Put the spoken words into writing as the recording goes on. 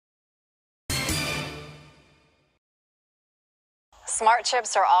Smart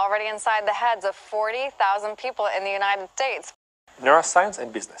chips are already inside the heads of 40,000 people in the United States. Neuroscience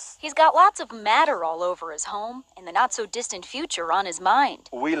and business. He's got lots of matter all over his home and the not-so-distant future on his mind.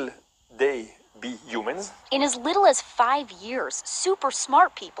 Will they be humans? In as little as 5 years, super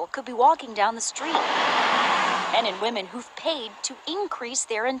smart people could be walking down the street. Men and women who've paid to increase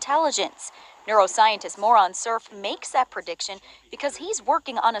their intelligence. Neuroscientist Moran Cerf makes that prediction because he's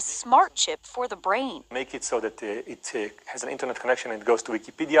working on a smart chip for the brain. Make it so that it has an internet connection and it goes to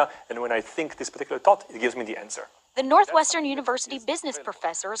Wikipedia, and when I think this particular thought, it gives me the answer. The Northwestern University business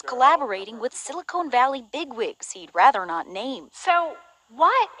professor is collaborating with Silicon Valley bigwigs he'd rather not name. So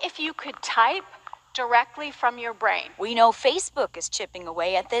what if you could type directly from your brain? We know Facebook is chipping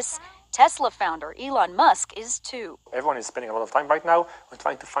away at this. Tesla founder Elon Musk is too. Everyone is spending a lot of time right now on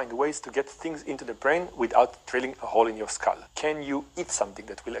trying to find ways to get things into the brain without drilling a hole in your skull. Can you eat something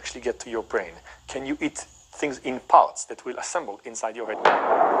that will actually get to your brain? Can you eat things in parts that will assemble inside your head?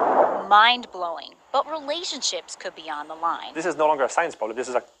 Mind-blowing, but relationships could be on the line. This is no longer a science problem, this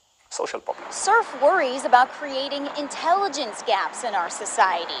is a social problem. Cerf worries about creating intelligence gaps in our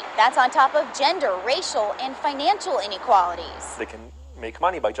society. That's on top of gender, racial, and financial inequalities. They can make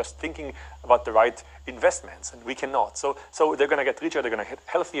money by just thinking about the right investments, and we cannot. So they're going to get richer, they're going to get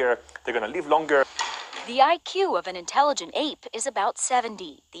healthier, they're going to live longer. The IQ of an intelligent ape is about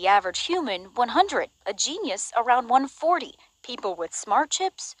 70. The average human, 100. A genius, around 140. People with smart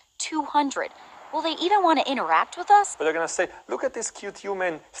chips, 200. Will they even want to interact with us? But they're going to say, look at this cute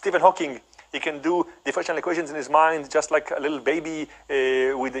human, Stephen Hawking. He can do differential equations in his mind just like a little baby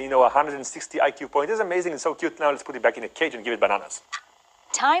with 160 IQ points. It's amazing, it's so cute. Now let's put it back in a cage and give it bananas.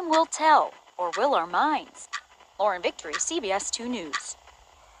 Time will tell, or will our minds? Lauren Victory, CBS 2 News.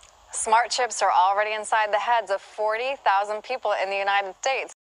 Smart chips are already inside the heads of 40,000 people in the United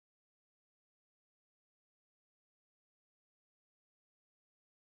States.